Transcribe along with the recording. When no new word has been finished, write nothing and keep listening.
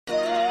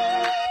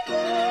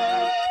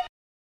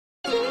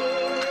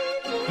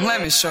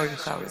Let me show you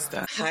how it's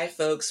done. Hi,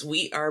 folks.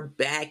 We are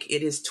back.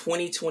 It is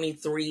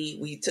 2023.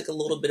 We took a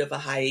little bit of a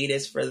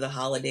hiatus for the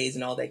holidays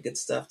and all that good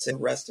stuff to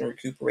rest and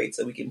recuperate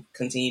so we can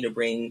continue to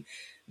bring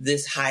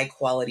this high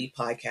quality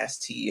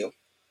podcast to you.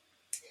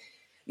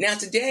 Now,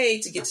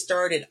 today, to get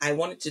started, I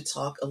wanted to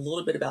talk a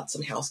little bit about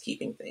some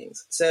housekeeping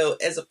things. So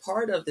as a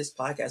part of this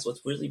podcast,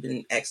 what's really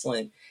been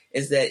excellent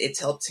is that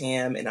it's helped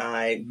Tam and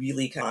I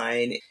really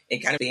kind of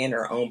expand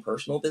our own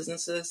personal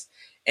businesses.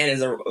 And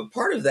as a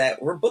part of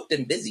that, we're booked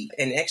and busy.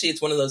 And actually,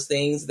 it's one of those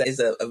things that is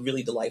a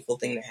really delightful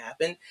thing to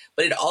happen.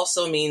 But it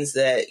also means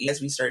that as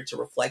we started to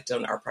reflect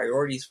on our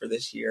priorities for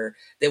this year,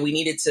 that we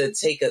needed to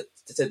take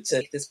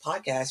this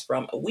podcast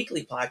from a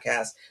weekly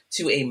podcast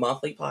to a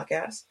monthly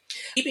podcast.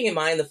 Keeping in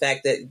mind the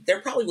fact that there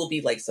probably will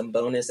be like some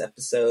bonus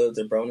episodes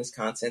or bonus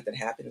content that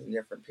happens in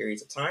different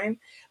periods of time.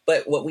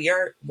 But what we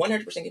are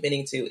 100%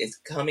 committing to is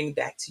coming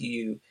back to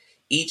you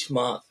each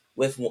month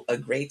with a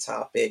great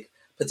topic,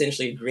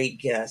 potentially a great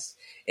guest,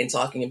 and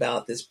talking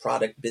about this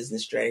product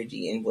business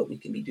strategy and what we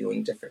can be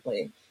doing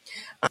differently.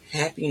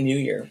 Happy New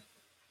Year.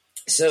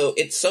 So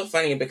it's so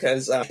funny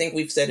because I think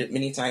we've said it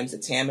many times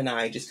that Tam and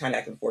I just kind of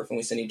back and forth when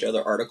we send each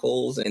other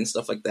articles and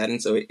stuff like that.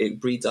 And so it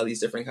breeds all these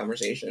different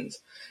conversations.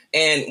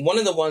 And one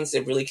of the ones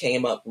that really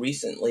came up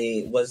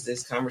recently was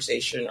this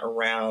conversation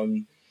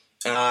around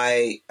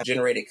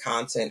generated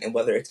content and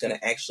whether it's going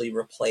to actually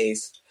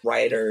replace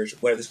writers,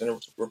 whether it's going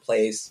to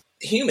replace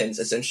humans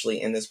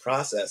essentially in this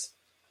process.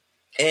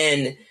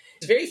 And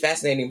it's very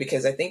fascinating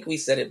because I think we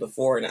said it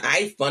before, and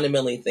I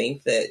fundamentally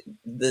think that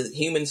the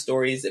human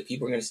stories that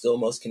people are going to still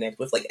most connect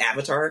with, like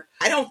Avatar,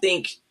 I don't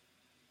think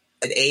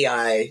an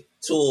AI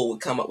tool would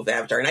come up with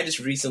Avatar. And I just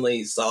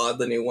recently saw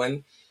the new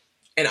one.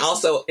 And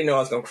also, I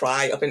was going to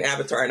cry up in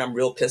Avatar, and I'm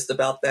real pissed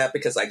about that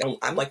because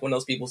I'm like one of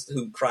those people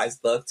who cries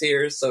love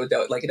tears. So it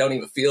don't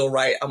even feel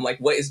right. I'm like,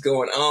 what is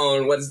going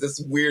on? What is this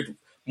weird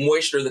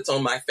moisture that's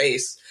on my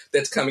face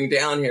that's coming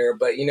down here?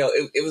 But,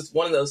 it was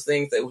one of those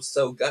things that was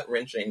so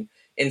gut-wrenching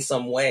in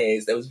some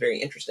ways that was very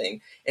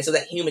interesting. And so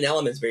that human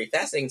element is very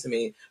fascinating to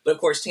me. But of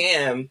course,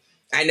 Tam,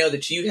 I know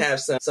that you have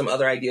some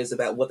other ideas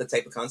about what the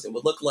type of content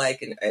would look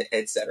like, and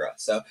et cetera.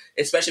 So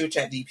especially with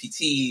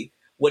ChatGPT,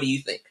 what do you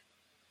think?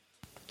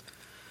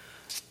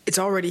 It's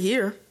already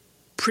here.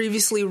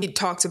 Previously, we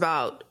talked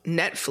about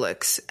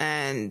Netflix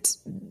and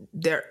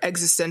their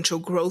existential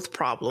growth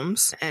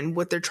problems and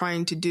what they're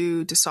trying to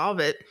do to solve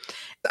it.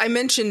 I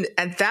mentioned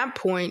at that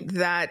point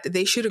that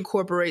they should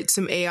incorporate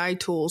some AI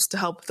tools to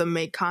help them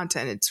make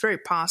content. It's very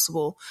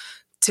possible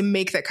to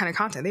make that kind of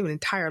content. They have an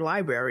entire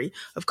library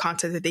of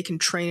content that they can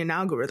train an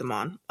algorithm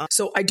on.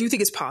 So I do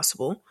think it's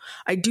possible.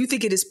 I do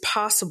think it is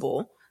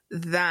possible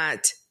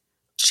that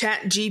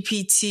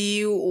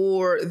ChatGPT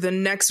or the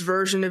next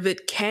version of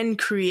it can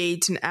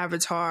create an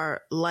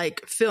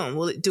Avatar-like film.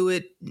 Will it do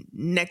it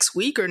next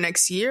week or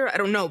next year? I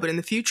don't know. But in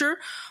the future,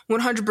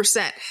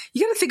 100%.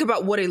 You got to think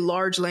about what a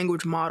large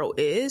language model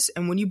is.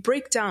 And when you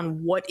break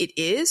down what it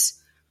is,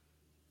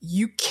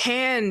 you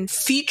can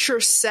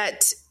feature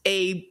set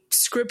a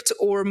script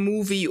or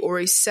movie or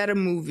a set of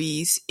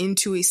movies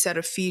into a set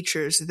of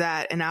features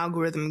that an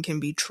algorithm can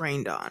be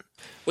trained on.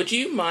 Would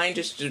you mind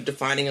just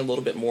defining a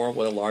little bit more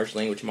what a large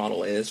language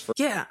model is?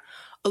 Yeah.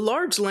 A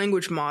large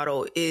language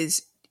model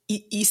is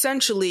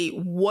essentially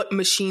what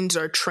machines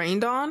are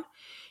trained on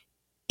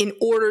in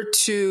order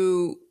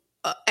to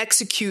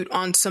execute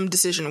on some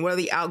decision,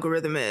 whatever the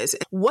algorithm is.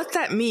 What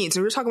that means,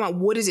 and we're talking about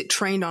what is it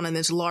trained on in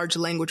this large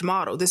language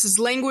model. This is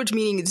language,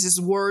 meaning this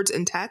is words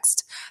and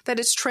text that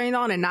it's trained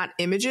on and not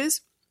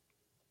images,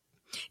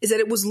 is that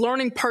it was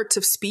learning parts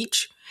of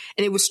speech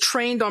and it was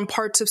trained on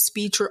parts of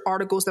speech or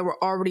articles that were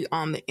already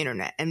on the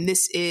internet. And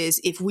this is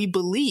if we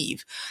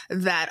believe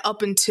that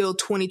up until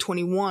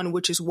 2021,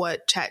 which is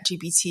what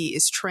ChatGPT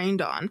is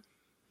trained on,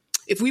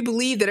 if we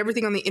believe that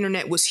everything on the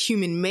internet was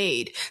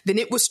human-made, then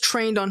it was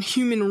trained on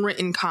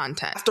human-written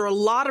content. After a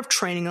lot of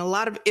training, a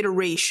lot of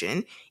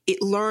iteration,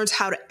 it learns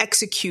how to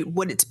execute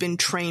what it's been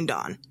trained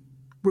on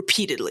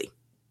repeatedly.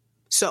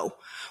 So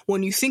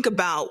when you think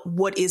about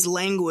what is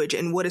language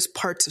and what is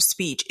parts of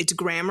speech, it's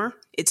grammar,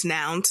 it's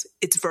nouns,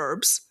 it's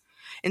verbs.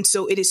 And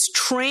so it is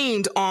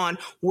trained on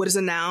what is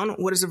a noun,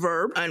 what is a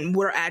verb, and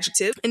what are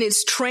adjectives. And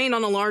it's trained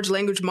on a large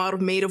language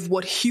model made of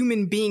what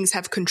human beings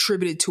have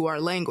contributed to our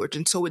language.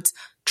 And so it's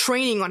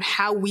training on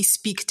how we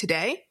speak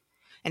today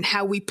and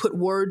how we put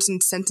words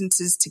and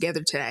sentences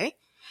together today.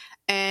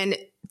 And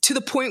to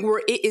the point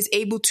where it is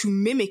able to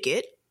mimic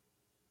it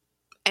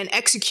and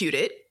execute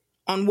it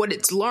on what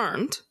it's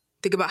learned.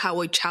 Think about how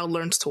a child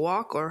learns to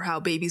walk or how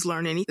babies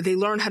learn anything. They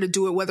learn how to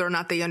do it whether or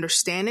not they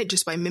understand it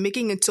just by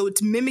mimicking. And so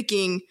it's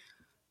mimicking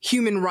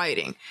human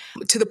writing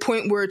to the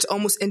point where it's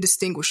almost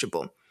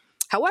indistinguishable.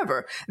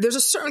 However, there's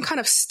a certain kind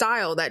of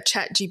style that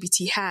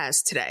ChatGPT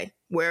has today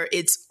where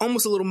it's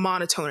almost a little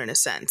monotone in a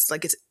sense.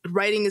 Like its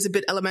writing is a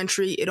bit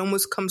elementary. It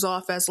almost comes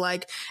off as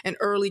like an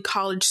early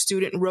college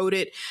student wrote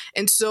it.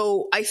 And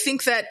so I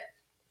think that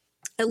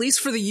at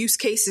least for the use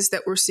cases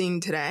that we're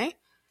seeing today,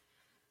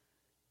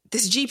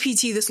 this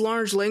GPT, this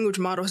large language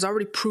model, has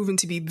already proven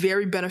to be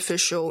very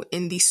beneficial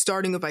in the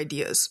starting of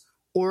ideas.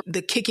 or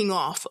the kicking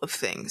off of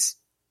things.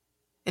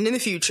 And in the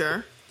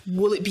future,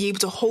 will it be able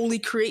to wholly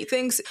create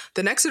things?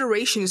 The next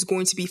iteration is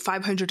going to be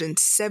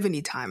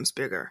 570 times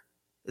bigger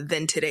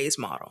than today's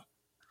model.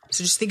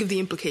 So just think of the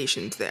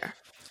implications there.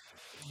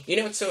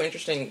 It's so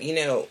interesting.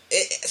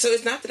 So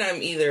it's not that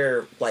I'm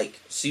either like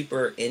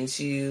super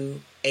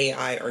into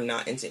AI or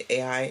not into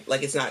AI.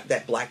 Like, it's not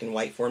that black and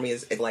white for me.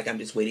 It's like I'm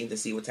just waiting to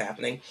see what's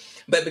happening.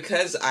 But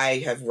because I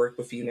have worked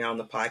with you now on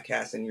the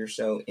podcast and you're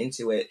so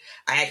into it,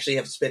 I actually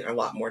have spent a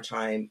lot more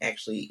time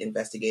actually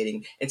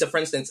investigating. And so, for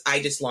instance,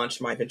 I just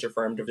launched my venture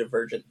firm,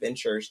 Divergent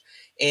Ventures.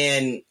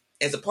 And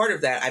as a part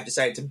of that, I've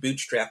decided to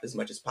bootstrap as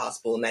much as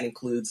possible. And that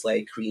includes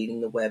like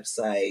creating the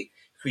website,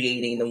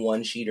 creating the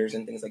one-sheeters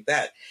and things like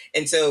that.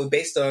 And so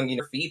based on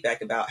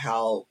feedback about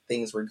how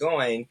things were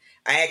going,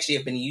 I actually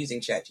have been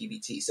using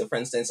ChatGPT. So for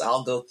instance,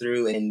 I'll go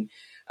through and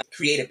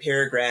create a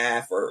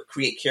paragraph or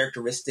create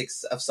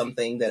characteristics of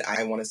something that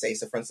I want to say.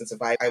 So for instance,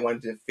 if I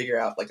wanted to figure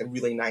out like a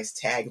really nice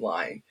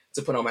tagline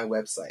to put on my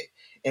website.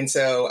 And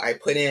so I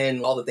put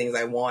in all the things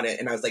I wanted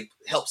and I was like,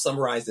 help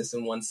summarize this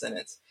in one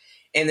sentence.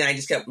 And then I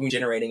just kept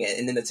regenerating it.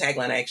 And then the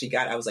tagline I actually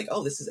got, I was like,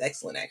 oh, this is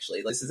excellent,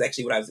 actually. This is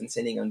actually what I was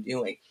intending on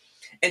doing.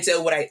 And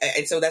so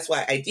so that's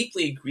why I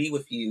deeply agree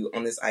with you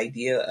on this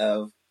idea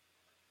of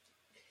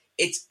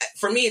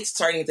for me, it's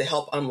starting to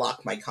help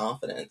unlock my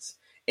confidence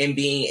and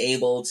being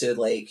able to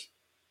like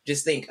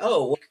just think,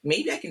 oh, well,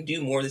 maybe I can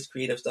do more of this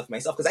creative stuff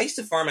myself. Because I used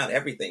to farm out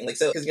everything. Like,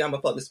 so, because I'm a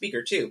public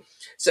speaker too.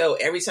 So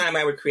every time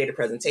I would create a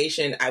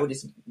presentation, I would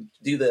just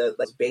do the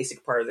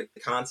basic part of the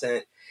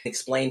content,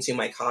 explain to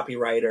my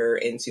copywriter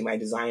and to my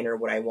designer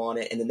what I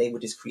wanted, and then they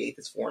would just create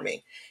this for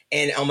me.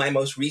 And on my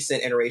most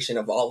recent iteration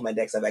of all of my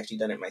decks, I've actually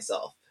done it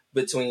myself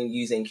between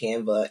using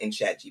Canva and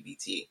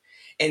ChatGPT.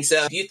 And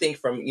so you think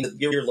from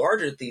your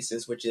larger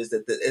thesis, which is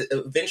that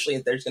eventually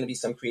there's going to be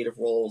some creative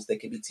roles that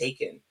can be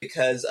taken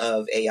because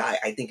of AI,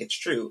 I think it's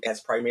true.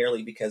 That's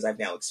primarily because I've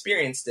now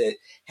experienced it,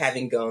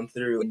 having gone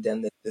through and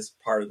done this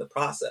part of the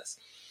process.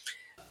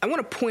 I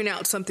want to point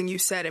out something you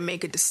said and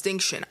make a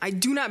distinction. I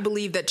do not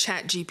believe that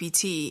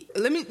ChatGPT,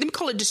 let me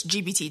call it just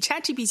GPT.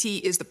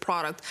 ChatGPT is the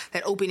product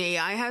that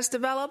OpenAI has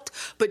developed,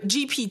 but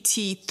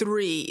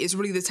GPT-3 is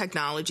really the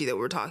technology that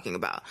we're talking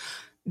about.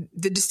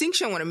 The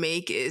distinction I want to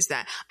make is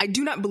that I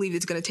do not believe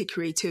it's going to take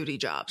creativity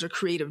jobs or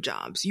creative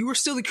jobs. You are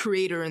still the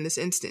creator in this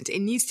instance. It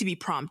needs to be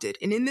prompted.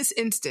 And in this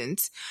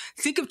instance,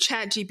 think of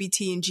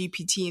ChatGPT and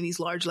GPT and these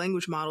large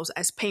language models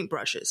as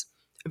paintbrushes.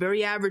 A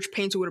very average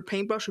painter with a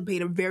paintbrush would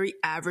paint a very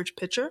average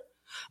picture,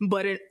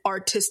 but an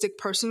artistic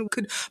person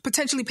could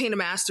potentially paint a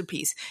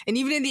masterpiece. And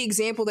even in the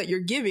example that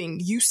you're giving,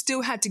 you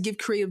still had to give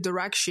creative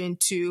direction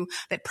to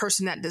that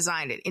person that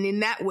designed it. And in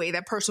that way,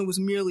 that person was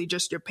merely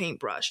just your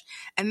paintbrush.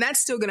 And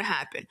that's still going to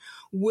happen.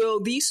 Will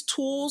these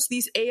tools,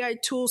 these AI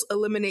tools,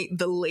 eliminate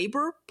the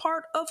labor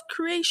part of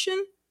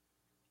creation?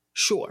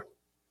 Sure.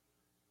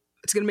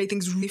 It's going to make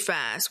things really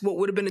fast. What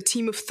would have been a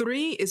team of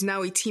 3 is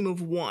now a team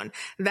of 1.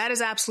 That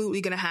is absolutely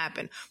going to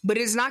happen. But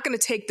it is not going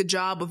to take the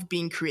job of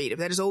being creative.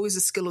 That is always a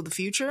skill of the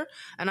future,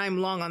 and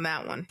I'm long on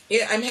that one.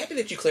 Yeah, I'm happy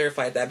that you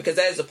clarified that, because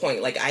that is the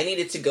point. Like, I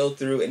needed to go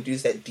through and do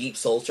that deep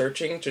soul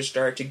searching to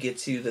start to get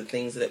to the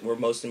things that were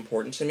most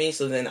important to me,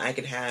 so then I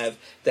could have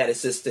that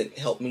assistant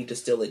help me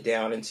distill it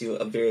down into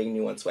a very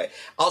nuanced way.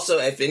 Also,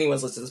 if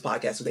anyone's listened to this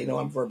podcast, they know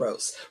I'm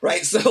verbose,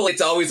 right? So it's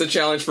always a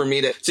challenge for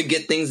me to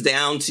get things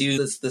down to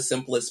the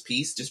simplest piece,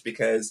 just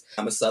because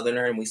I'm a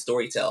Southerner and we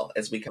storytell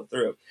as we come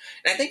through.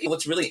 And I think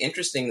what's really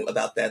interesting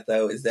about that,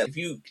 though, is that if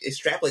you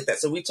extrapolate that,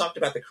 so we talked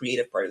about the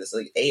creative part of this,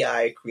 like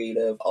AI,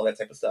 creative, all that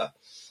type of stuff.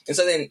 And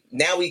so then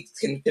now we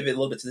can pivot a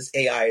little bit to this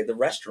AI, the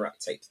restaurant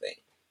type thing.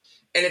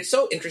 And it's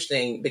so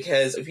interesting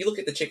because if you look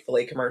at the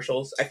Chick-fil-A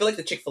commercials, I feel like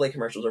the Chick-fil-A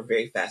commercials are a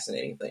very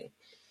fascinating thing.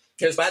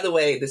 Because, by the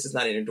way, this is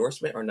not an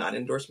endorsement or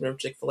non-endorsement of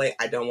Chick-fil-A.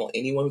 I don't want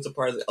anyone who's a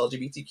part of the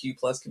LGBTQ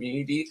plus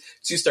community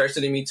to start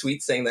sending me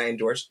tweets saying that I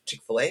endorse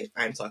Chick-fil-A.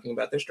 I'm talking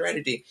about their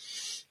strategy.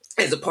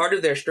 As a part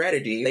of their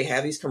strategy, they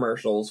have these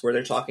commercials where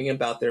they're talking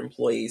about their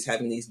employees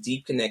having these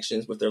deep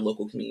connections with their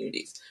local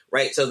communities,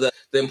 right? So the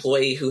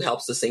employee who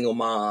helps the single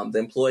mom, the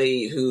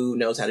employee who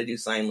knows how to do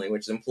sign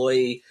language, the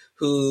employee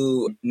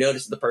who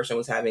noticed the person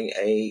was having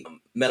a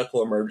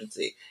medical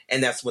emergency.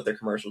 And that's what their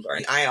commercials are.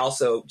 And I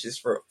also,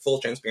 just for full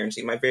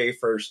transparency, my very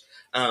first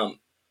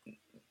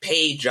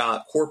paid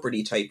job,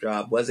 corporate type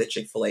job, was at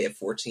Chick-fil-A at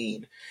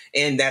 14.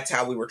 And that's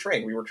how we were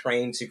trained. We were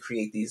trained to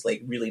create these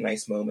like really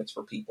nice moments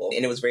for people.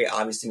 And it was very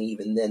obvious to me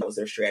even then, that was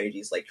their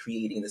strategies, like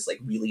creating this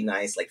like really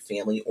nice, like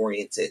family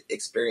oriented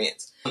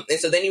experience. And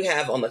so then you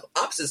have on the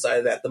opposite side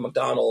of that, the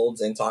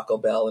McDonald's and Taco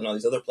Bell and all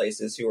these other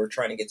places who are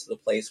trying to get to the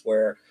place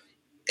where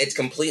it's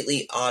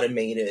completely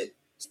automated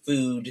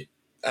food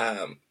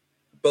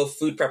both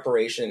food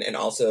preparation and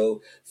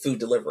also food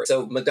delivery.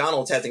 So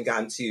McDonald's hasn't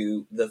gotten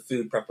to the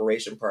food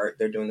preparation part.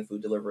 They're doing the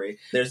food delivery.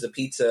 There's a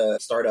pizza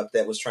startup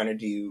that was trying to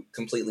do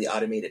completely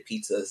automated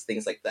pizzas,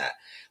 things like that,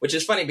 which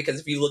is funny because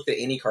if you looked at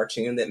any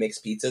cartoon that makes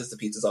pizzas, the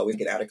pizzas always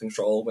get out of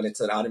control when it's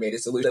an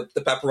automated solution.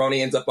 The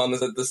pepperoni ends up on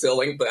the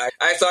ceiling. But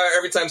I saw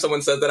every time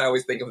someone says that, I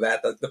always think of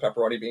that, the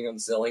pepperoni being on the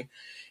ceiling.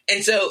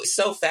 And so it's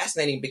so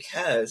fascinating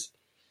because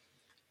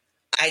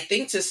I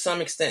think to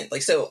some extent,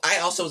 like, so I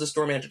also was a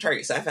store manager at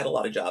Target. So I've had a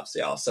lot of jobs,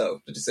 y'all.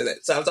 So to just say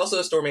that. So I was also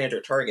a store manager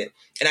at Target.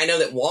 And I know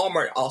that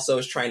Walmart also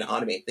is trying to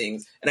automate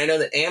things. And I know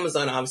that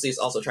Amazon obviously is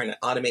also trying to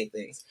automate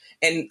things.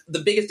 And the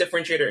biggest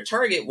differentiator at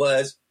Target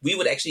was we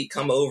would actually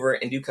come over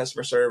and do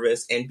customer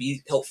service and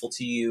be helpful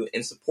to you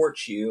and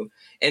support you.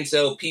 And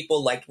so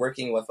people liked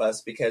working with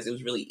us because it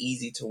was really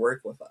easy to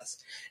work with us.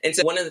 And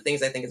so one of the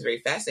things I think is very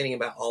fascinating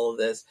about all of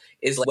this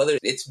is like whether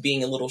it's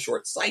being a little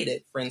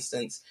short-sighted, for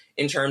instance,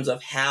 in terms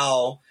of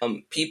how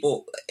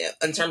people,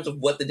 in terms of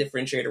what the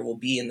differentiator will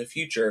be in the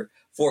future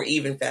for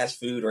even fast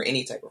food or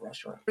any type of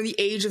restaurant. In the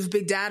age of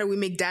big data, we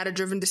make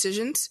data-driven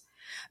decisions.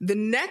 The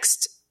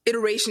next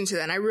iteration to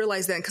that, and I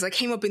realized that because I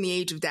came up in the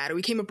age of data.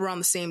 We came up around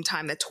the same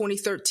time, that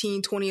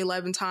 2013,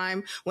 2011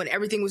 time when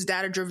everything was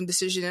data-driven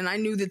decision. And I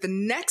knew that the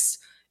next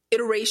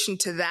iteration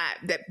to that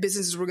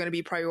businesses were going to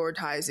be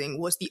prioritizing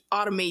was the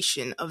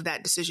automation of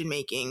that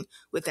decision-making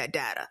with that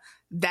data.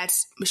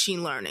 That's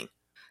machine learning.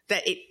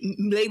 That it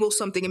labels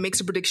something and makes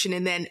a prediction,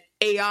 and then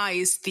AI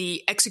is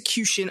the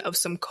execution of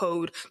some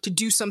code to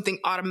do something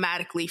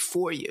automatically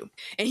for you.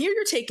 And here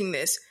you're taking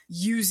this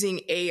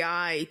using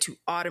AI to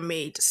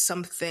automate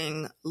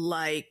something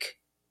like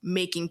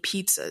making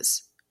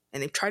pizzas.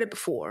 And they've tried it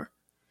before.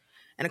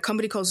 And a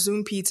company called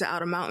Zoom Pizza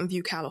out of Mountain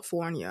View,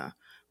 California,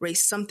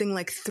 raised something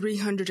like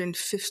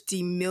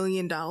 $350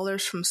 million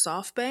from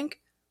SoftBank.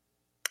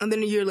 And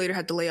then a year later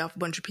had to lay off a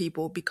bunch of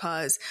people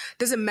because it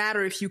doesn't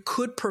matter if you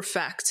could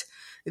perfect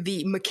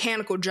the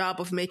mechanical job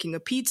of making a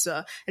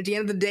pizza. At the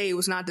end of the day, it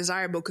was not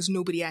desirable because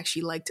nobody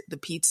actually liked the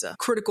pizza.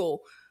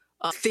 Critical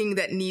thing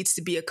that needs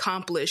to be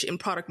accomplished in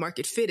product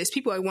market fit is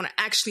people want to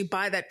actually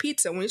buy that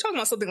pizza. When you're talking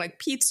about something like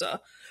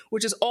pizza,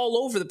 which is all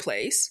over the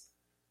place,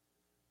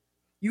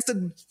 it's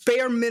the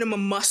bare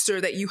minimum muster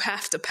that you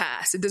have to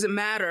pass. It doesn't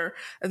matter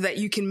that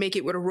you can make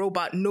it with a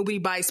robot. Nobody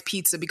buys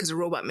pizza because a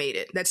robot made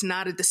it. That's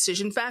not a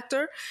decision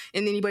factor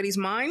in anybody's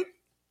mind.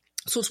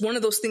 So it's one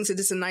of those things that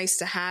is nice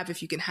to have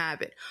if you can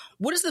have it.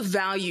 What is the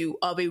value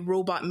of a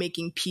robot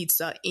making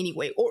pizza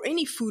anyway, or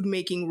any food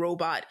making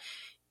robot?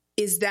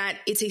 Is that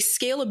it's a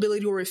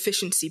scalability or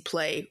efficiency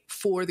play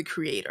for the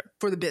creator,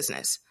 for the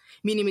business.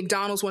 Meaning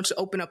McDonald's wants to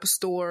open up a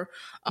store,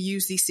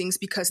 use these things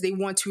because they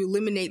want to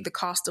eliminate the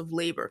cost of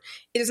labor.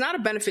 It is not a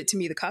benefit to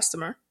me, the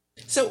customer.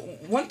 So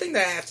one thing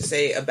that I have to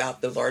say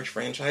about the large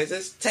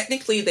franchises,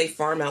 technically they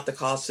farm out the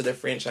cost to their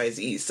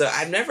franchisees. So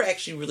I've never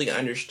actually really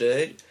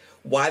understood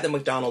why the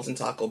McDonald's and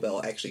Taco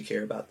Bell actually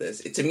care about this.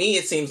 To me,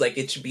 it seems like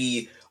it should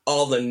be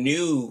all the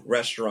new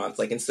restaurants.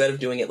 Like instead of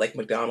doing it like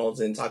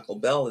McDonald's and Taco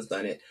Bell has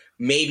done it,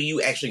 maybe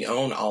you actually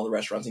own all the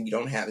restaurants and you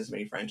don't have as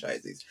many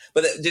franchisees.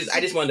 But I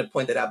just wanted to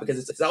point that out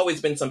because it's always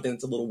been something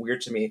that's a little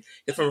weird to me.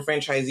 And from a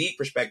franchisee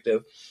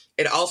perspective,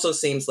 it also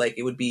seems like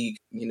it would be,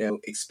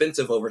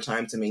 expensive over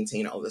time to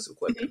maintain all this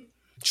equipment. Mm-hmm.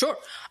 Sure.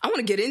 I want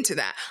to get into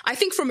that. I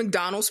think from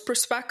McDonald's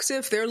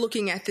perspective, they're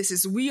looking at this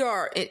as we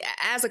are,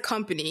 as a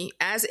company,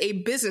 as a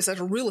business, as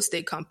a real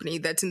estate company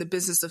that's in the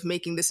business of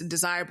making this a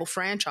desirable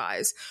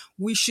franchise,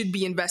 we should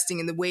be investing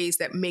in the ways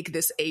that make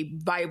this a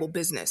viable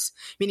business.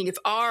 Meaning if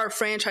our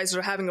franchises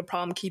are having a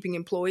problem keeping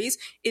employees,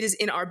 it is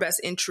in our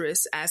best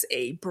interest as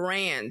a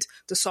brand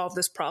to solve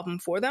this problem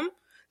for them,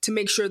 to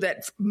make sure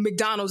that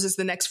McDonald's is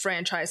the next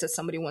franchise that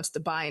somebody wants to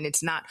buy and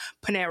it's not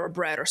Panera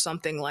Bread or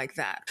something like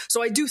that.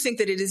 So I do think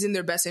that it is in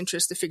their best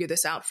interest to figure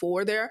this out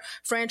for their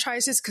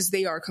franchises because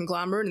they are a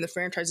conglomerate and the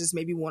franchises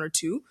maybe one or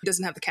two. It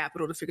doesn't have the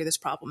capital to figure this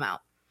problem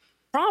out.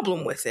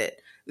 Problem with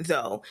it,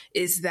 though,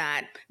 is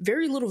that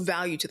very little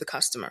value to the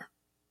customer.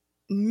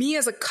 Me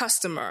as a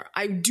customer,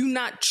 I do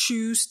not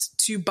choose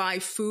to buy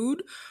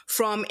food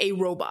from a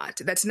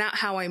robot. That's not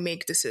how I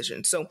make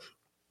decisions. So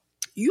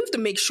you have to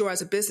make sure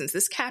as a business,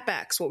 this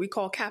CapEx, what we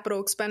call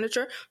capital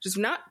expenditure, which is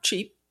not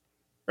cheap,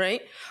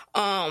 right?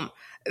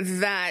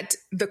 That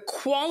the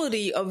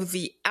quality of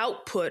the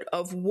output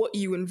of what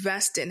you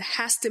invest in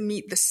has to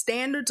meet the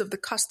standards of the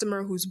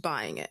customer who's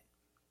buying it.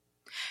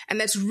 And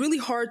that's really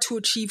hard to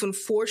achieve,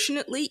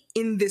 unfortunately,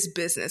 in this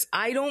business.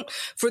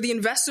 For the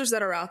investors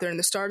that are out there and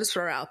the startups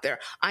that are out there,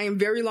 I am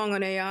very long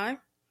on AI.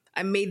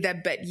 I made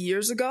that bet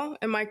years ago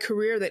in my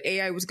career that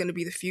AI was going to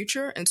be the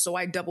future. And so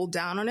I doubled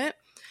down on it.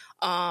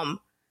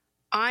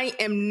 I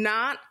am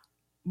not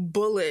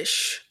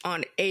bullish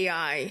on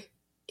AI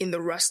in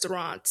the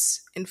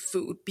restaurants and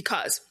food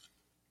because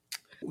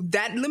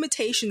that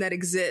limitation that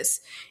exists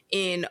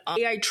in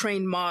AI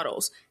trained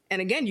models. And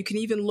again, you can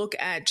even look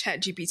at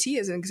ChatGPT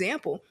as an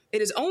example.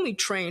 It is only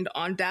trained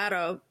on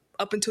data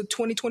up until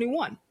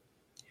 2021.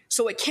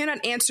 So it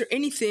cannot answer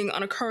anything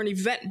on a current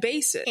event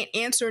basis. It can't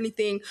answer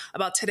anything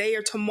about today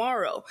or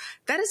tomorrow.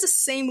 That is the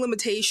same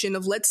limitation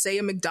of, let's say,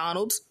 a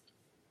McDonald's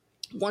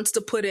wants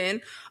to put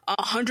in a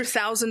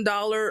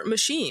 $100,000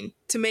 machine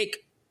to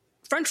make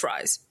French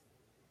fries.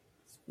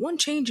 One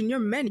change in your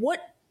menu,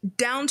 what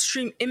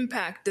downstream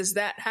impact does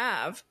that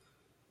have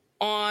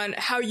on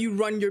how you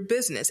run your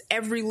business?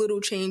 Every little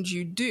change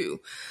you do.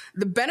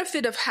 The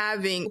benefit of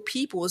having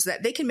people is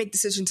that they can make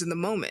decisions in the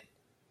moment.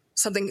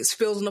 Something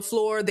spills on the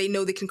floor, they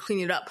know they can clean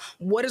it up.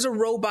 What is a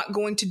robot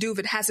going to do if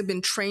it hasn't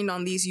been trained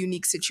on these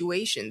unique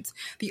situations?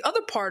 The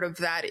other part of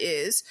that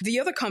is the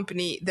other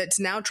company that's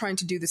now trying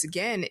to do this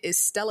again is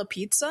Stella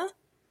Pizza.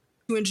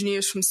 Two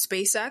engineers from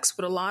SpaceX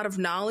with a lot of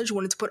knowledge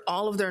wanted to put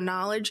all of their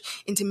knowledge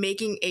into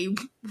making a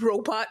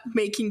robot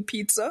making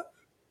pizza.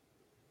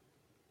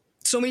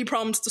 So many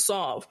problems to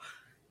solve.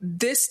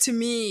 This to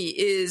me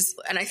is,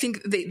 and I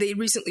think they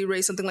recently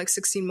raised something like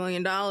 $16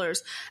 million.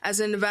 As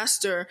an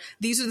investor,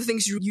 these are the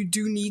things you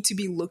do need to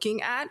be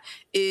looking at.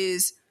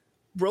 Is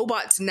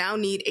robots now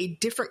need a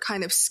different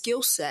kind of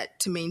skill set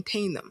to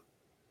maintain them.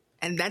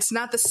 And that's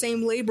not the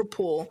same labor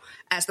pool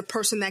as the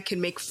person that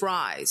can make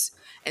fries.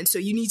 And so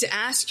you need to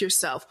ask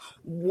yourself,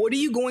 what are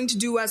you going to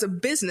do as a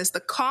business?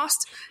 The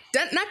cost,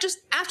 not just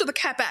after the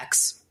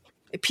CapEx.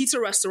 A pizza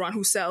restaurant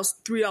who sells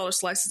 $3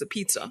 slices of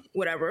pizza,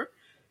 whatever,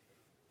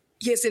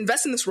 he has to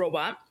invest in this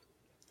robot,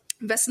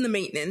 invest in the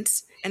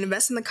maintenance, and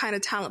invest in the kind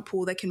of talent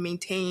pool that can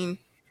maintain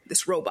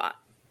this robot.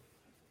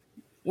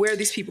 Where are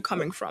these people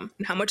coming from?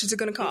 And how much is it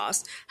going to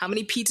cost? How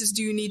many pizzas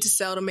do you need to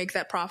sell to make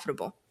that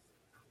profitable?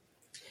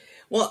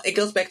 Well, it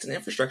goes back to the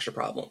infrastructure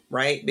problem,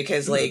 right?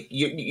 Because like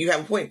you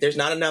have a point. There's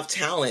not enough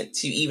talent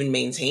to even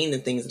maintain the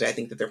things that I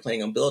think that they're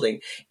planning on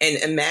building. And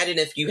imagine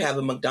if you have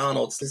a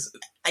McDonald's.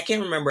 I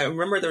can't remember. I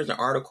remember there was an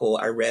article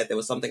I read that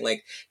was something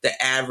like the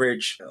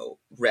average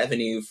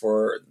revenue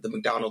for the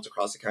McDonald's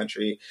across the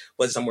country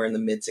was somewhere in the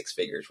mid six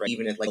figures, right?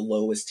 Even at like the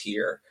lowest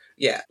tier.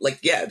 Yeah,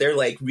 they're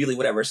like really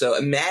whatever. So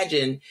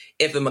imagine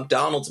if a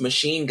McDonald's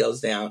machine goes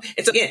down.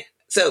 And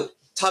so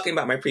talking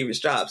about my previous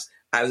jobs,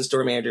 I was a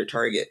store manager at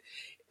Target.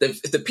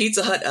 If the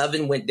Pizza Hut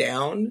oven went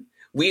down,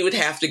 we would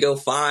have to go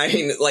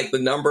find like the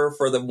number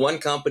for the one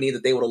company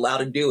that they would allow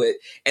to do it.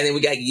 And then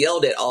we got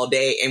yelled at all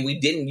day, and we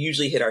didn't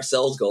usually hit our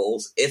sales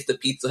goals if the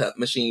Pizza Hut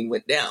machine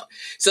went down.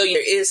 So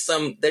there is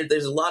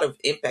there's a lot of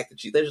impact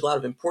there's a lot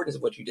of importance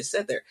of what you just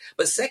said there.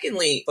 But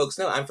secondly, folks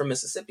know I'm from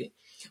Mississippi.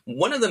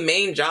 One of the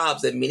main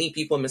jobs that many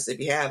people in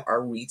Mississippi have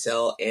are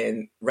retail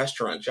and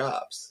restaurant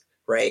jobs,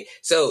 right?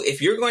 So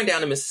if you're going down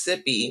to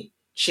Mississippi,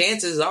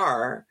 chances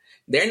are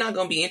they're not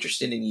going to be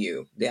interested in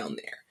you down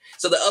there.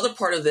 So the other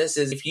part of this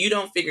is if you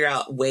don't figure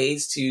out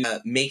ways to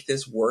make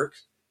this work,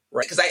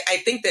 right? Because I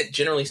think that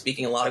generally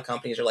speaking, a lot of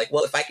companies are like,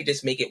 well, if I could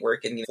just make it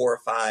work in 4 or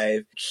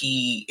 5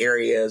 key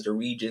areas or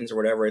regions or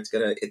whatever, it's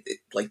going to,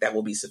 like that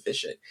will be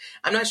sufficient.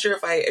 I'm not sure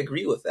if I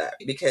agree with that,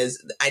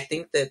 because I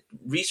think that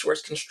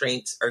resource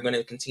constraints are going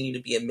to continue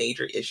to be a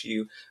major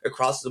issue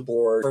across the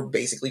board for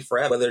basically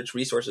forever, whether it's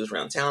resources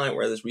around talent,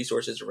 whether it's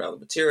resources around the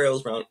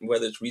materials,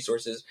 whether it's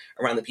resources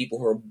around the people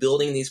who are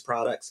building these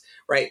products,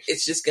 right?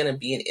 It's just going to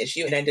be an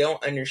issue. And I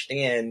don't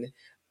understand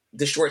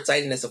the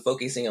short-sightedness of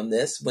focusing on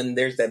this when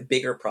there's that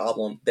bigger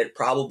problem that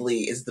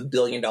probably is the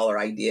billion-dollar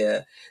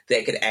idea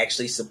that could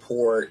actually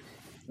support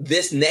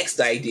this next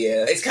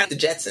idea. It's kind of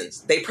the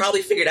Jetsons. They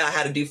probably figured out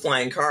how to do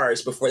flying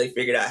cars before they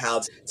figured out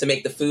how to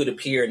make the food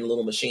appear in a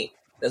little machine.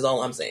 That's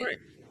all I'm saying.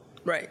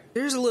 Right.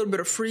 There's a little bit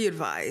of free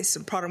advice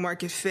and product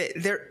market fit.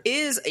 There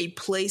is a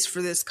place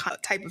for this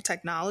type of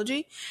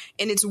technology,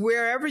 and it's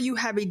wherever you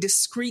have a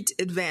discrete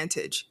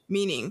advantage,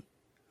 meaning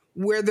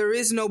where there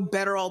is no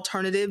better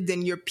alternative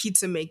than your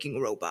pizza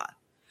making robot.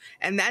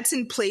 And that's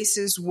in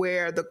places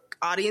where the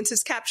audience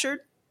is captured,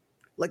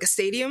 like a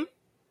stadium,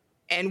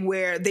 and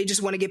where they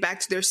just want to get back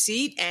to their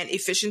seat and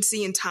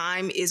efficiency and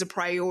time is a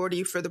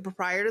priority for the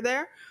proprietor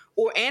there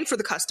and for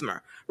the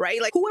customer, right?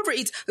 Like whoever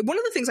eats, one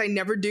of the things I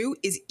never do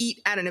is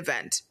eat at an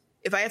event.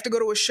 If I have to go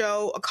to a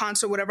show, a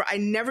concert, whatever, I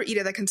never eat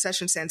at that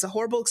concession stand. It's a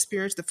horrible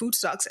experience. The food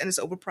sucks and it's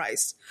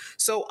overpriced.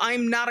 So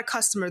I'm not a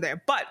customer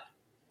there, but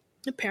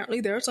apparently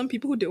there are some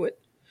people who do it,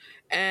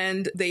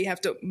 and they have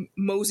to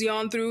mosey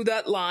on through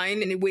that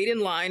line and they wait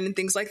in line and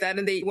things like that,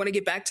 and they want to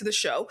get back to the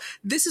show.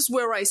 This is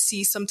where I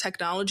see some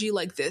technology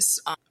like this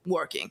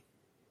working.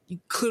 You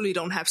clearly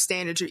don't have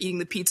standards. You're eating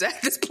the pizza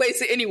at this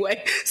place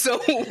anyway. So,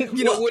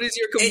 what is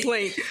your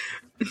complaint?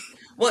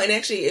 Well, and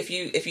actually, if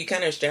you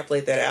kind of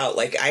extrapolate that out,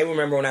 like I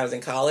remember when I was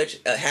in college,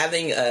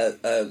 having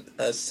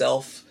a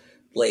self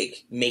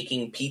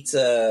making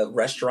pizza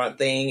restaurant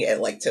thing at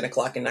like 10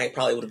 o'clock at night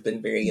probably would have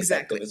been very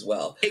effective as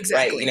well.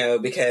 Exactly.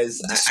 Right.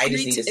 Because I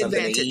just needed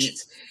something to eat,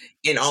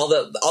 and all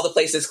the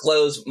places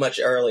closed much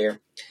earlier.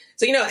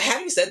 So,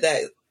 having said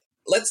that,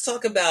 let's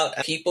talk about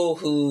people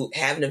who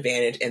have an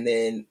advantage and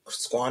then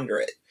squander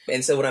it.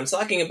 And so what I'm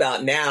talking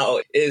about now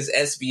is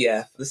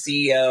SBF, the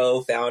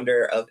CEO,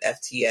 founder of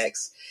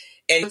FTX.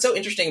 And it's so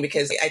interesting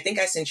because I think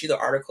I sent you the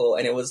article,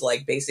 and it was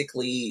like,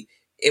 basically,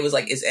 is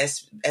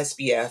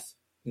SBF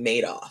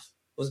Madoff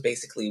was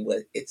basically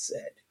what it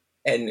said.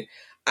 And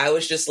I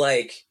was just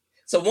like,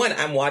 so one,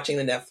 I'm watching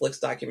the Netflix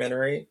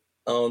documentary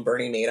on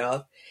Bernie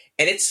Madoff,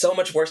 and it's so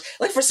much worse.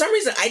 Like, for some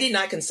reason, I did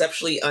not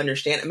conceptually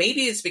understand.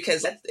 Maybe it's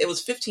because it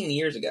was 15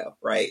 years ago,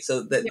 right?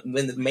 So that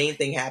when the main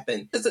thing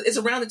happened, it's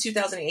around the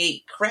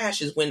 2008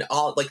 crash is when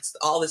all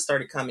this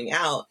started coming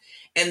out.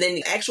 And then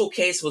the actual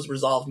case was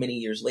resolved many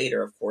years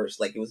later, of course.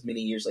 Like, it was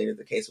many years later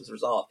the case was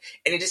resolved.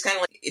 And it just kind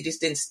of like, it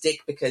just didn't stick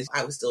because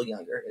I was still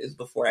younger. It was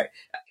before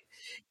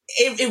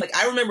like,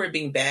 I remember it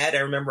being bad. I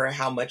remember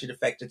how much it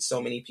affected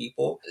so many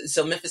people.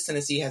 So Memphis,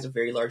 Tennessee has a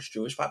very large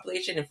Jewish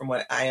population. And from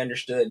what I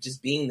understood,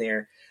 just being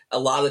there, a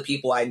lot of the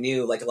people I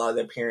knew, like a lot of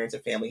their parents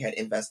and family had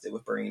invested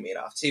with Bernie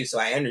Madoff too. So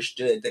I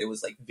understood that it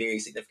was like very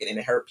significant and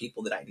it hurt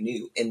people that I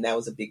knew. And that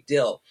was a big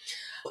deal.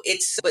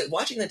 But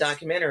watching the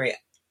documentary,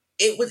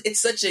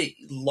 it's such a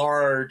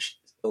large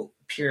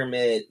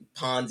pyramid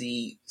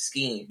Ponzi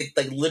scheme.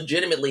 Like,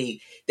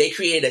 legitimately, they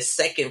created a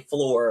second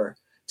floor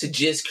to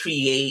just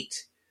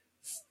create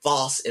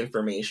false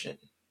information,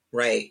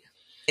 right?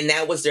 And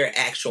that was their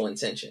actual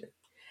intention.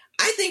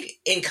 I think,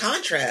 in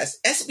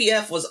contrast,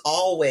 SBF was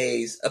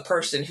always a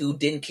person who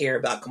didn't care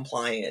about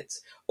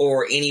compliance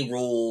or any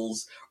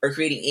rules or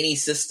creating any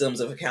systems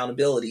of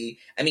accountability.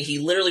 I mean, he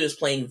literally was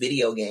playing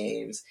video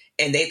games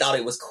and they thought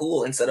it was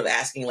cool, instead of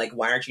asking, like,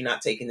 why aren't you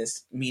not taking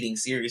this meeting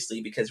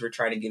seriously? Because we're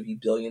trying to give you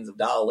billions of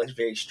dollars. It's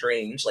very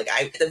strange. Like,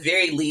 at the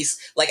very least,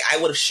 like, I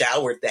would have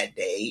showered that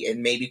day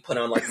and maybe put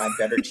on, like, my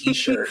better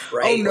t-shirt,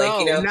 right? Oh,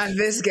 no, like, not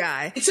this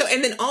guy. So,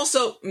 and then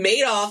also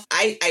Madoff,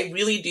 I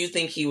really do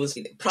think he was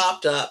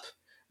propped up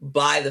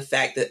by the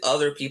fact that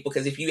other people,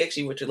 because if you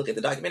actually were to look at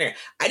the documentary,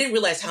 I didn't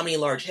realize how many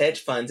large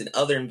hedge funds and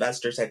other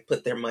investors had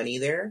put their money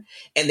there.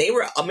 And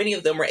many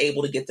of them were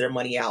able to get their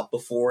money out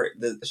before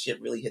the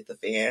shit really hit the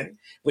fan,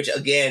 which,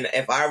 again,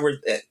 if I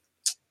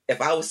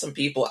was some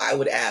people, I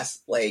would ask,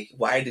 like,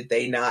 why did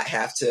they not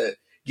have to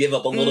give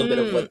up a little bit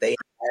of what they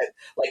had?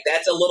 Like,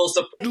 that's a little...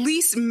 At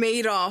least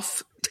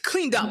Madoff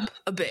cleaned up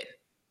a bit.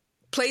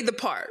 Played the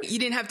part. You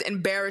didn't have to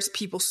embarrass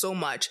people so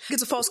much.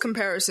 It's a false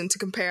comparison to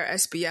compare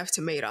SBF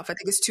to Madoff. I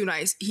think it's too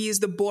nice. He is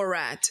the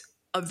Borat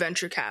of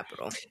venture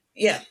capital.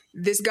 Yeah.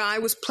 This guy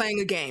was playing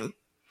a game.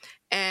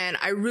 And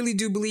I really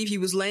do believe he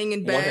was laying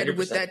in bed 100%.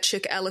 with that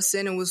chick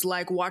Ellison and was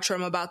like, watch what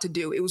I'm about to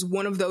do. It was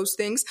one of those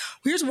things.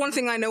 Here's one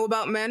thing I know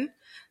about men.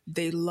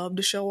 They love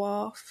to show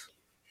off.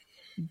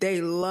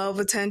 They love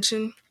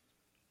attention.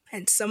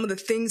 And some of the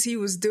things he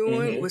was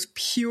doing was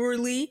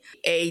purely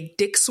a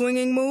dick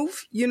swinging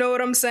move. You know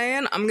what I'm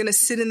saying? I'm going to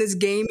sit in this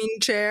gaming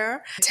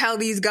chair, tell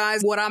these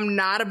guys what I'm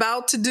not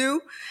about to do,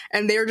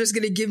 and they're just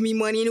going to give me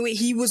money anyway.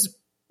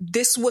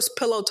 This was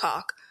pillow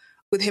talk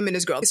with him and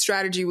his girl. His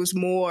strategy was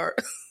more...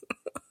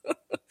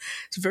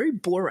 It's very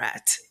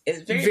Borat.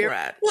 It's very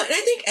Borat. Well, and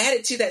I think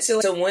added to that,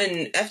 so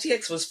when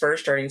FTX was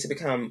first starting to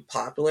become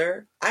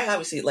popular, I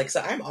obviously, like, so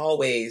I'm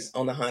always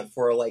on the hunt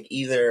for, like,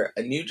 either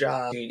a new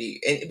job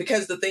opportunity. And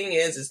because the thing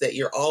is that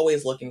you're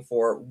always looking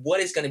for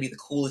what is going to be the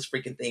coolest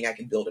freaking thing I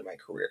can build in my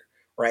career.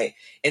 Right.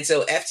 And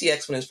so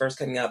FTX, when it was first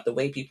coming up, the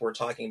way people were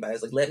talking about it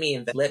is like, let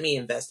me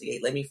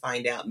investigate. Let me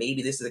find out.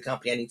 Maybe this is a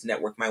company I need to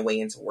network my way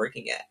into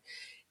working at.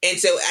 And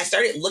so I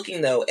started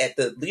looking, though, at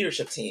the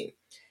leadership team.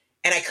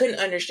 And I couldn't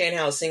understand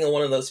how a single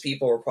one of those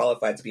people were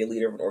qualified to be a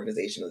leader of an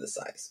organization of this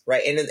size,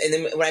 right? And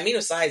then what I mean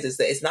with size is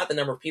that it's not the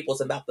number of people,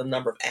 it's about the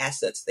number of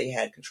assets they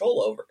had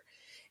control over.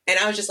 And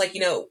I was just like,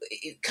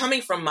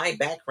 coming from my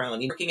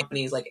background, working at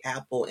companies like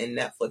Apple and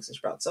Netflix and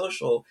Sprout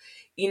Social,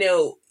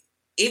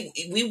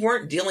 we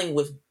weren't dealing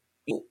with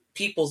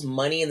people's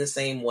money in the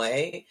same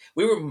way.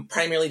 We were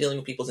primarily dealing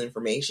with people's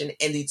information,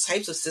 and the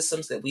types of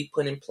systems that we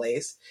put in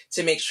place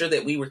to make sure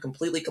that we were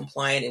completely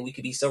compliant and we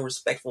could be so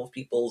respectful of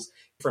people's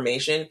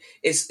information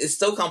is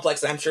so complex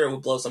that I'm sure it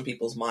would blow some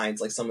people's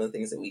minds, like some of the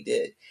things that we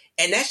did.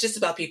 And that's just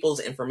about people's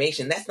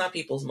information. That's not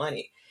people's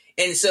money.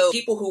 And so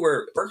people who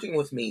were working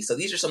with me, so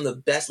these are some of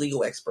the best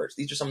legal experts.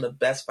 These are some of the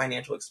best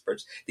financial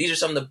experts. These are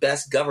some of the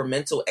best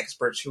governmental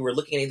experts who were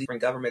looking at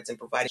different governments and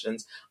providing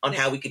on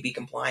how we could be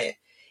compliant.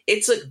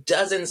 It took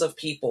dozens of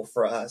people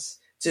for us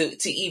to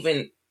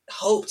even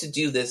hope to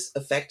do this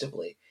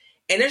effectively.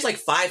 And there's like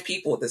 5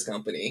 people at this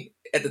company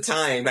at the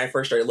time when I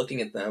first started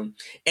looking at them.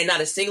 And not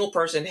a single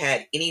person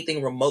had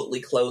anything remotely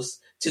close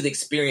to the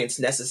experience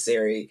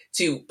necessary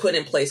to put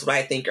in place what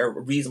I think are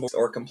reasonable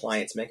or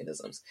compliance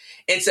mechanisms.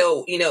 And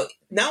so,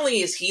 not only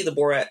is he the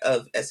Borat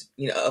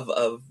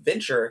of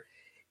venture,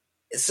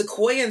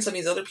 Sequoia and some of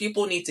these other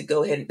people need to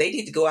go ahead and they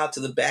need to go out to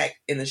the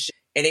back in the shit.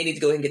 And they need to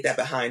go ahead and get that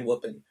behind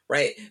whooping,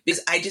 right?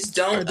 Because I just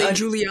don't... Are they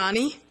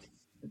Giuliani?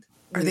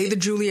 Are they the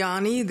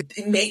Giuliani?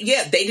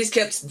 Yeah, they just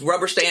kept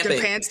rubber stamping.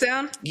 Their pants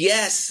down?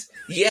 Yes.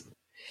 It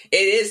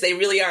is. They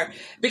really are.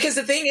 Because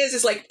the thing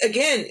is like,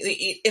 again,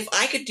 if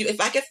I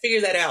could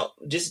figure that out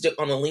just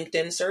on a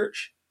LinkedIn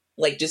search,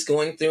 like just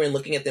going through and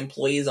looking at the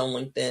employees on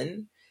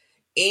LinkedIn,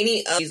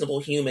 any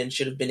reasonable human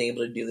should have been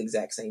able to do the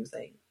exact same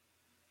thing.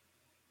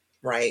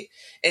 Right.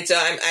 And so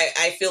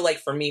I feel like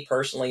for me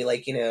personally,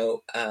 like,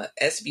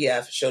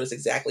 SBF showed us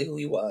exactly who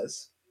he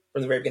was.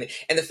 from the very beginning.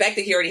 And the fact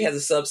that he already has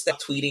a Substack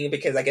tweeting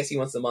because I guess he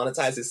wants to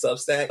monetize his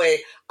Substack.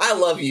 Wait, I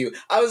love you.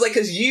 I was like,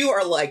 because you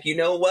are like, you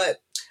know what?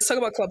 Let's talk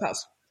about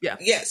Clubhouse. Yeah.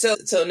 Yeah. So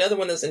another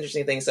one of those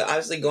interesting things. So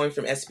obviously going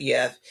from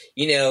SBF,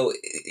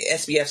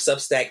 SBF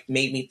Substack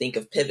made me think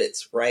of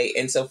pivots, right?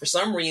 And so for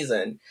some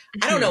reason,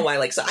 I don't know why,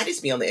 like, so I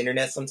just be on the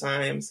internet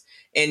sometimes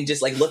and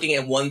just like looking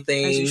at one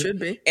thing. As you should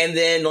be. And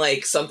then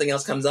like something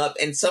else comes up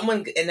and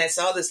I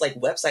saw this like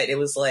website. It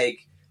was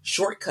like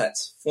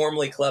Shortcuts,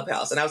 formerly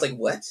Clubhouse. And I was like,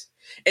 what?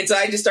 And so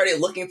I just started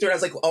looking through and I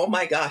was like, oh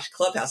my gosh,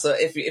 Clubhouse. So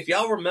if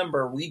y'all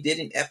remember, we did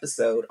an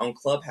episode on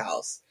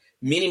Clubhouse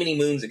many, many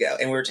moons ago.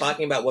 And we were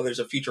talking about whether there's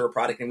a future or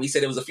product. And we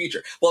said it was a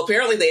future. Well,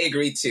 apparently they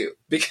agreed too,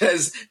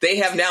 because they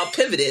have now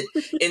pivoted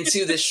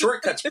into this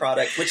Shortcuts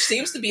product, which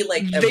seems to be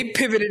like... They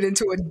pivoted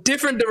into a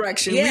different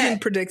direction. Yeah. We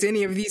didn't predict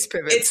any of these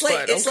pivots. It's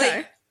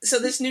like, so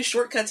this new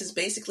Shortcuts is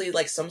basically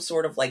like some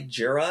sort of like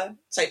Jira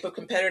type of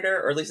competitor,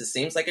 or at least it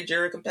seems like a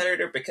Jira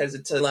competitor, because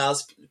it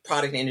allows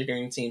product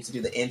engineering teams to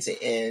do the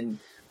end-to-end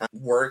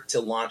work to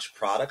launch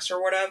products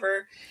or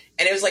whatever.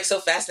 And it was like so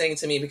fascinating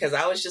to me because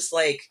I was just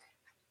like,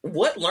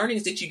 what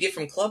learnings did you get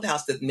from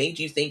Clubhouse that made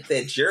you think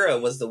that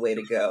Jira was the way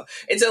to go?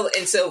 And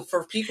so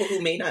for people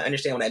who may not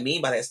understand what I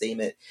mean by that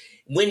statement,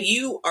 when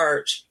you're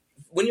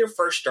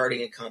first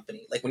starting a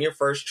company, like when you're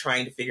first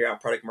trying to figure out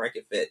product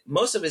market fit,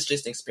 most of it's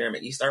just an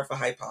experiment. You start with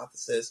a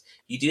hypothesis,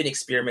 you do an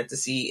experiment to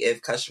see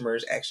if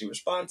customers actually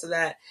respond to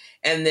that.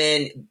 And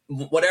then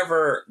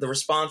whatever the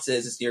response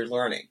is your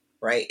learning,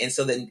 right? And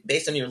so then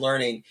based on your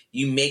learning,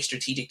 you make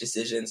strategic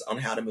decisions on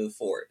how to move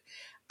forward.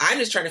 I'm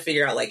just trying to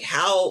figure out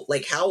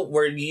how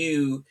were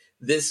you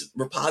this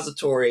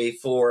repository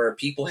for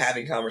people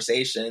having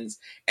conversations,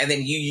 and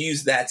then you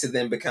use that to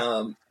then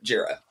become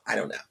Jira? I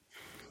don't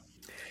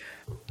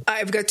know.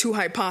 I've got two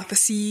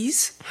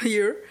hypotheses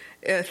here,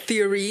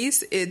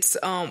 theories. It's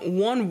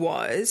one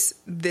was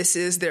this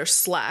is their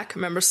Slack.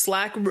 Remember,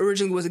 Slack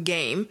originally was a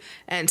game,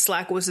 and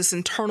Slack was this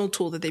internal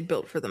tool that they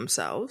built for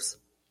themselves.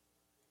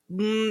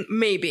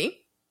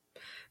 Maybe.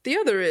 The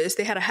other is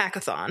they had a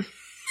hackathon.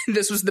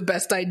 This was the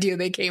best idea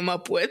they came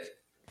up with.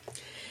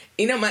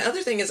 My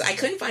other thing is I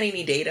couldn't find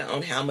any data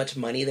on how much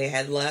money they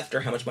had left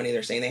or how much money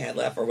they're saying they had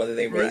left or whether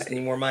they raised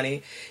any more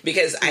money.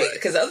 Because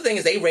the other thing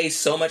is they raised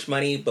so much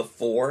money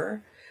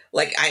before.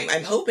 Like,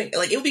 I'm hoping,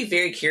 like, it would be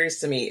very curious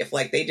to me if,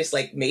 like, they just,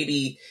 like,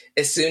 maybe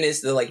as soon as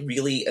the, like,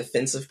 really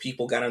offensive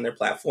people got on their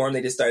platform,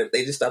 they just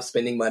stopped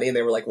spending money and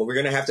they were like, well, we're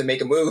going to have to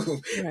make a move.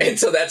 Right. And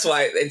so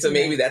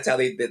maybe that's how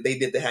they did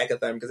the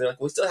hackathon, because they're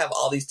like, we still have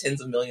all these tens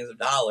of millions of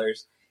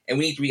dollars and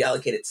we need to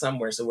reallocate it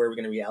somewhere. So where are we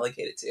going to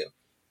reallocate it to?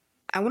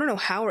 I want to know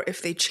how or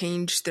if they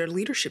changed their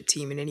leadership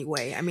team in any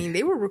way. I mean,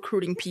 they were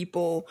recruiting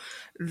people,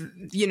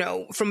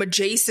 from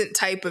adjacent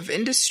type of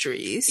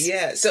industries.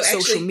 Yeah. So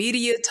social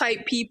media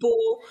type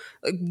people.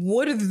 Like,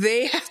 what do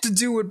they have to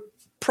do with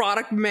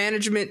product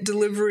management,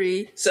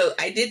 delivery? So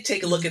I did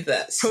take a look at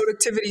this.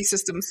 Productivity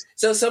systems.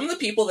 So some of the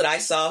people that I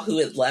saw who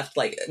had left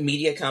like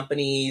media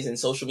companies and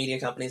social media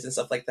companies and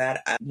stuff like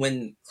that,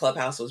 when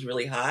Clubhouse was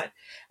really hot,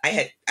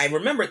 I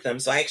remembered them.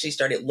 So I actually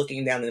started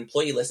looking down the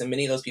employee list, and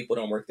many of those people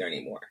don't work there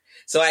anymore.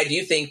 So I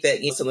do think that,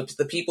 so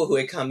the people who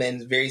had come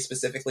in very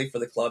specifically for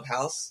the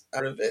Clubhouse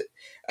out of it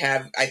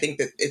I think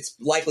that it's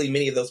likely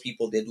many of those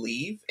people did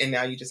leave, and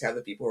now you just have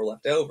the people who are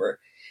left over.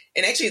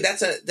 And actually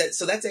that's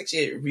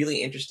actually a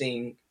really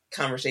interesting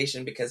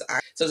conversation, because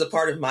so as a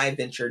part of my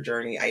venture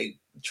journey, I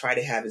try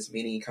to have as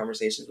many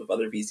conversations with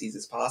other VCs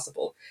as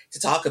possible to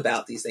talk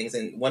about these things.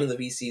 And one of the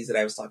VCs that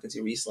I was talking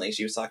to recently,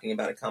 she was talking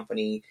about a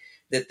company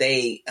that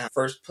they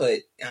first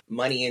put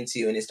money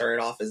into, and it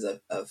started off as a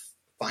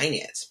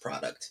finance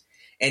product.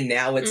 And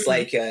now it's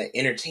like an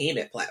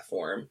entertainment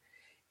platform.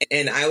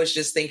 And I was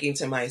just thinking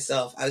to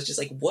myself, I was just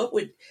like, what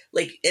would,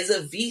 like, as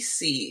a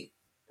VC,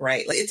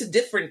 right? Like, it's a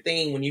different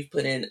thing when you've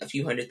put in a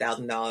few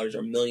 $100,000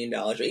 or $1 million,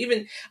 or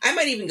even, I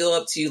might even go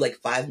up to like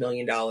 $5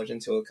 million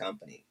into a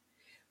company.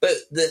 But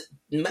the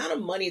amount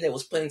of money that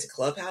was put into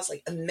Clubhouse,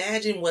 like,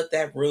 imagine what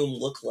that room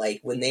looked like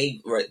when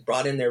they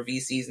brought in their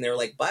VCs and they were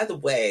like, by the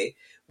way,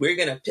 we're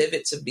going to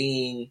pivot to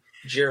being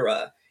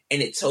Jira.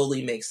 And it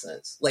totally makes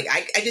sense. Like,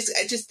 I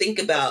just think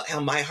about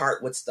how my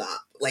heart would stop.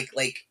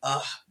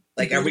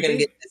 Are we going to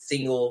get a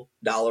single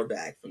dollar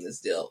back from this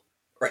deal?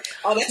 Right.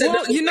 Oh,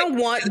 well, you know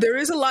what? There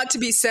is a lot to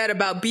be said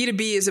about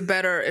B2B is a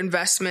better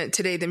investment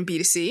today than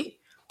B2C.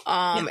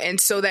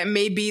 And so that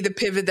may be the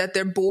pivot that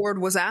their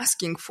board was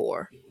asking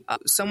for.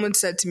 Someone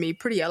said to me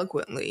pretty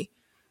eloquently,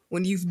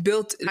 when you've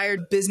built entire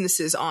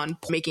businesses on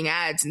making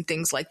ads and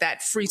things like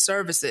that, free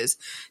services,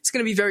 it's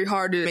going to be very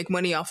hard to make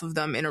money off of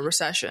them in a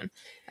recession.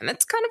 And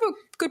that's kind of a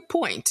good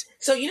point.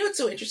 So, what's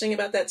so interesting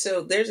about that?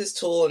 So there's this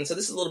tool, and so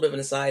this is a little bit of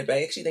an aside, but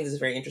I actually think this is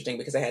very interesting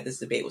because I had this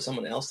debate with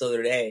someone else the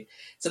other day.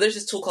 So there's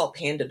this tool called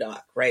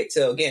PandaDoc, right?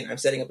 So again, I'm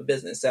setting up a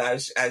business. So I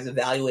was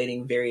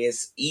evaluating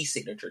various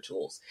e-signature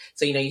tools.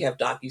 So, you have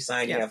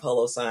DocuSign, you have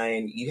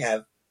HelloSign, you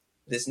have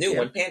this new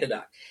one,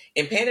 PandaDoc.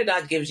 And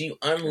PandaDoc gives you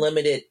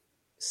unlimited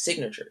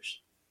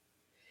signatures.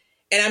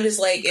 And I'm just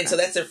like, and so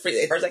that's a free,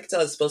 as far as I can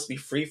tell, it's supposed to be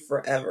free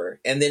forever.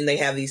 And then they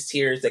have these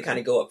tiers that kind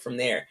of go up from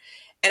there.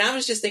 And I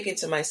was just thinking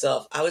to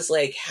myself, I was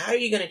like, how are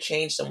you going to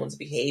change someone's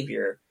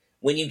behavior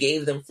when you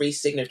gave them free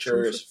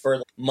signatures for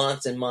like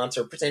months and months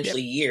or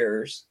potentially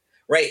years?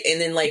 Right.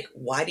 And then like,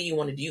 why do you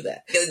want to do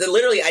that?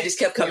 Literally, I just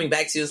kept coming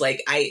back to is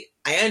like, I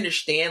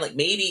understand like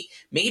maybe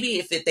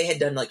if they had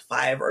done like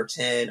 5 or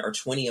 10 or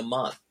 20 a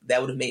month,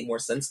 that would have made more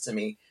sense to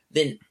me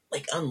than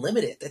like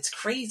unlimited. That's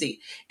crazy.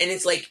 And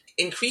it's like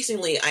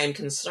increasingly I am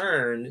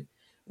concerned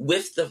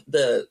with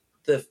the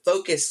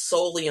focus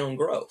solely on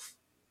growth,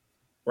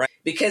 right?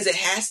 Because it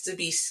has to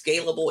be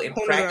scalable and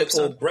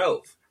practical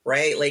growth,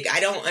 right? Like I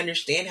don't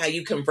understand how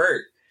you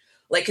convert.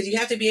 Like, because you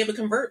have to be able to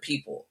convert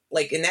people.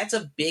 Like, and that's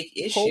a big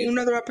issue. Whole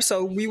another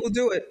episode. We will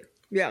do it.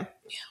 Yeah.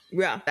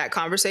 That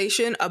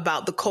conversation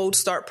about the cold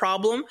start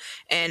problem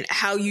and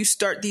how you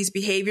start these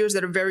behaviors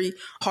that are very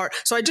hard.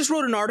 So I just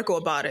wrote an article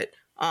about it.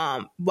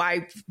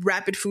 Why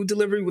rapid food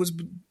delivery was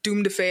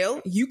doomed to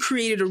fail. You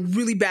created a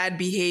really bad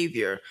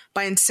behavior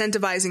by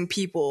incentivizing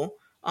people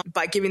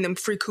by giving them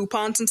free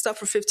coupons and stuff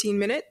for 15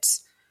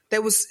 minutes.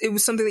 It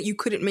was something that you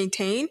couldn't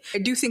maintain. I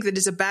do think that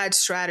it's a bad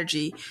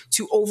strategy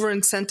to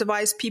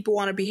over-incentivize people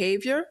on a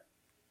behavior.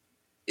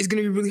 It's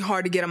going to be really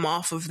hard to get them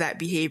off of that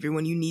behavior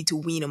when you need to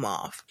wean them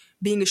off.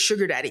 Being a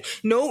sugar daddy.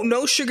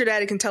 No sugar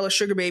daddy can tell a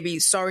sugar baby,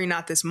 sorry,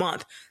 not this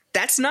month.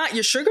 That's not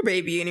your sugar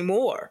baby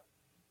anymore.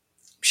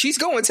 She's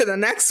going to the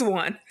next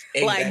one.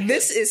 Exactly. Like,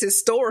 this is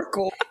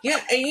historical. Yeah,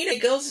 and you know,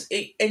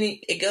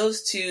 it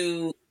goes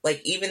to,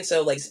 like, even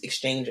so, like,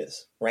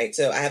 exchanges, right?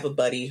 So I have a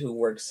buddy who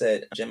works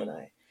at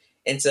Gemini.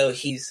 And so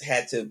he's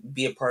had to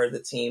be a part of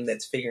the team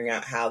that's figuring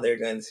out how they're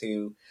going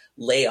to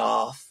lay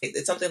off.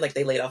 It's something like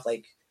they laid off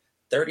like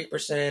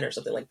 30% or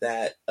something like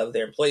that of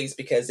their employees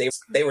because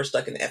they were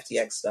stuck in the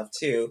FTX stuff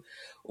too.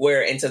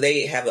 And so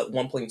they have a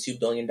 $1.2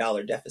 billion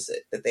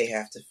deficit that they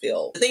have to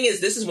fill. The thing is,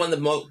 this is one of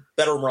the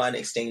better run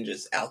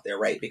exchanges out there,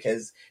 right?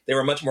 Because they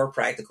were much more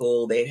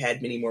practical. They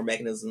had many more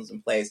mechanisms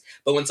in place.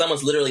 But when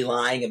someone's literally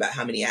lying about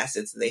how many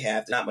assets they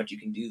have, not much you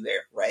can do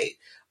there, right?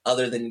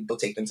 Other than go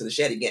take them to the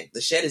shed again. The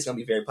shed is going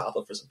to be very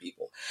popular for some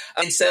people.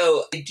 And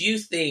so I do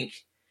think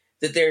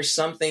that there's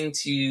something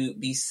to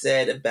be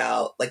said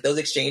about, like, those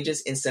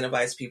exchanges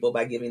incentivize people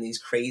by giving these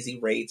crazy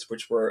rates,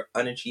 which were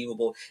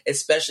unachievable,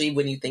 especially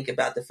when you think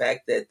about the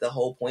fact that the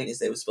whole point is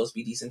that it was supposed to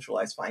be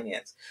decentralized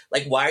finance.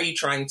 Like, why are you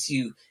trying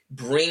to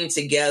bring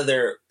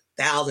together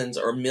thousands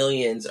or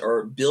millions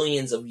or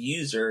billions of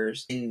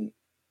users and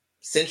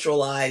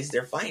centralize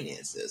their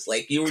finances?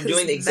 Like, you were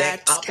doing the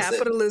exact opposite.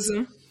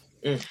 Capitalism.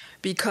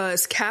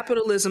 Because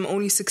capitalism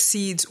only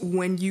succeeds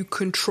when you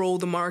control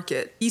the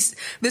market.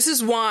 This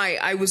is why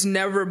I was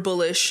never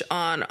bullish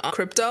on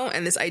crypto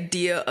and this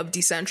idea of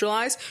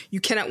decentralized. You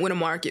cannot win a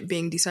market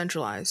being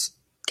decentralized.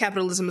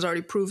 Capitalism has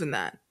already proven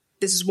that.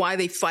 This is why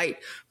they fight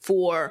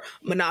for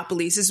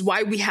monopolies. This is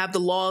why we have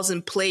the laws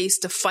in place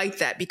to fight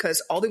that,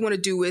 because all they want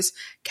to do is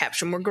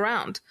capture more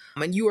ground.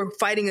 And you are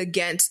fighting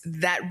against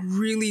that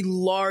really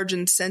large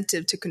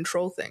incentive to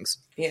control things.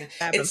 Yeah,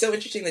 it's so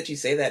interesting that you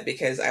say that,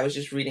 because I was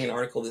just reading an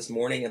article this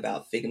morning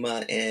about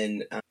Figma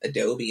and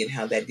Adobe and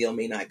how that deal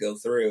may not go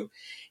through.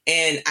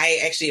 And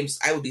I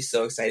would be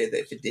so excited that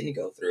if it didn't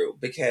go through,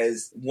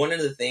 because one of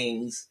the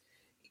things...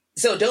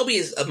 So Adobe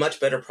is a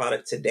much better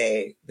product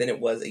today than it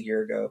was a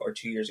year ago or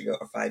 2 years ago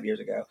or 5 years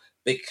ago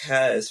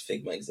because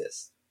Figma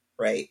exists,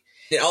 right?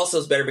 It also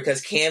is better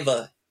because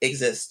Canva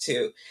exists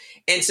too.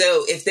 And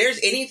so if there's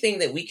anything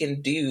that we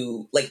can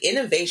do, like,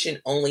 innovation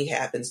only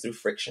happens through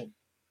friction,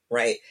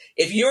 right?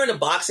 If you're in a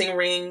boxing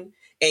ring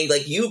and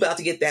like you about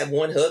to get that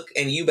one hook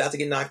and you about to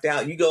get knocked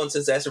out, you go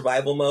into that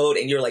survival mode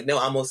and you're like, no,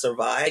 I'm going to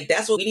survive. Like,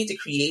 that's what we need to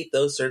create,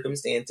 those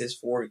circumstances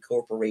for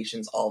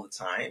corporations all the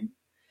time.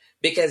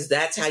 Because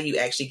that's how you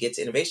actually get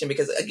to innovation.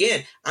 Because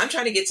again, I'm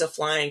trying to get to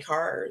flying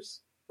cars,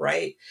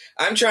 right?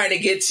 I'm trying to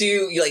get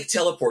to like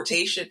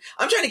teleportation.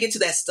 I'm trying to get to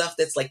that stuff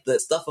that's like the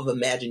stuff of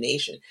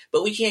imagination.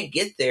 But we can't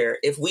get there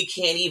if we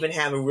can't even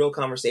have a real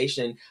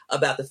conversation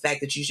about the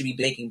fact that you should be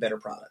making better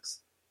products.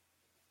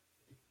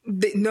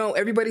 No,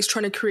 everybody's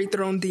trying to create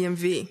their own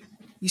DMV.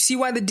 You see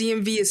why the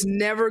DMV is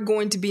never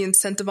going to be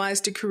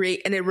incentivized to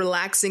create a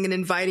relaxing and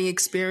inviting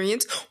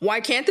experience? Why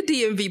can't the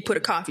DMV put a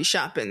coffee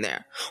shop in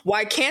there?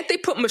 Why can't they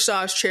put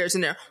massage chairs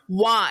in there?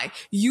 Why?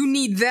 You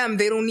need them.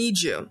 They don't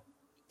need you.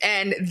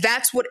 And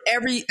that's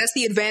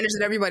the advantage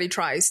that everybody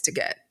tries to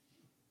get.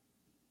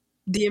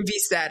 DMV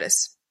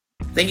status.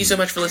 Thank you so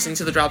much for listening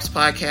to the Drops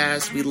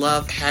Podcast. We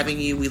love having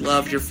you. We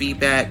love your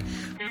feedback.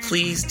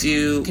 Please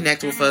do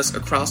connect with us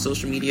across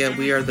social media.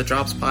 We are the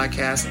Drops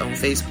Podcast on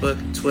Facebook,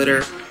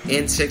 Twitter,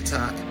 and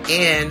TikTok.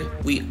 And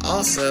we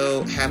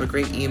also have a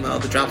great email,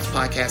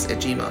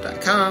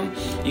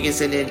 thedropspodcast@gmail.com. You can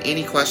send in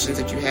any questions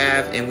that you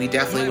have, and we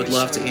definitely would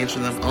love to answer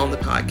them on the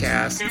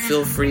podcast.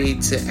 Feel free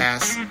to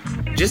ask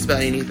just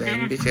about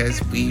anything,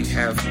 because we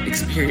have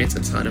experienced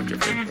a ton of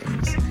different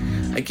things.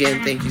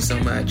 Again, thank you so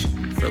much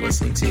for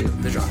listening to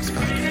the Drops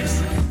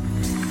Podcast.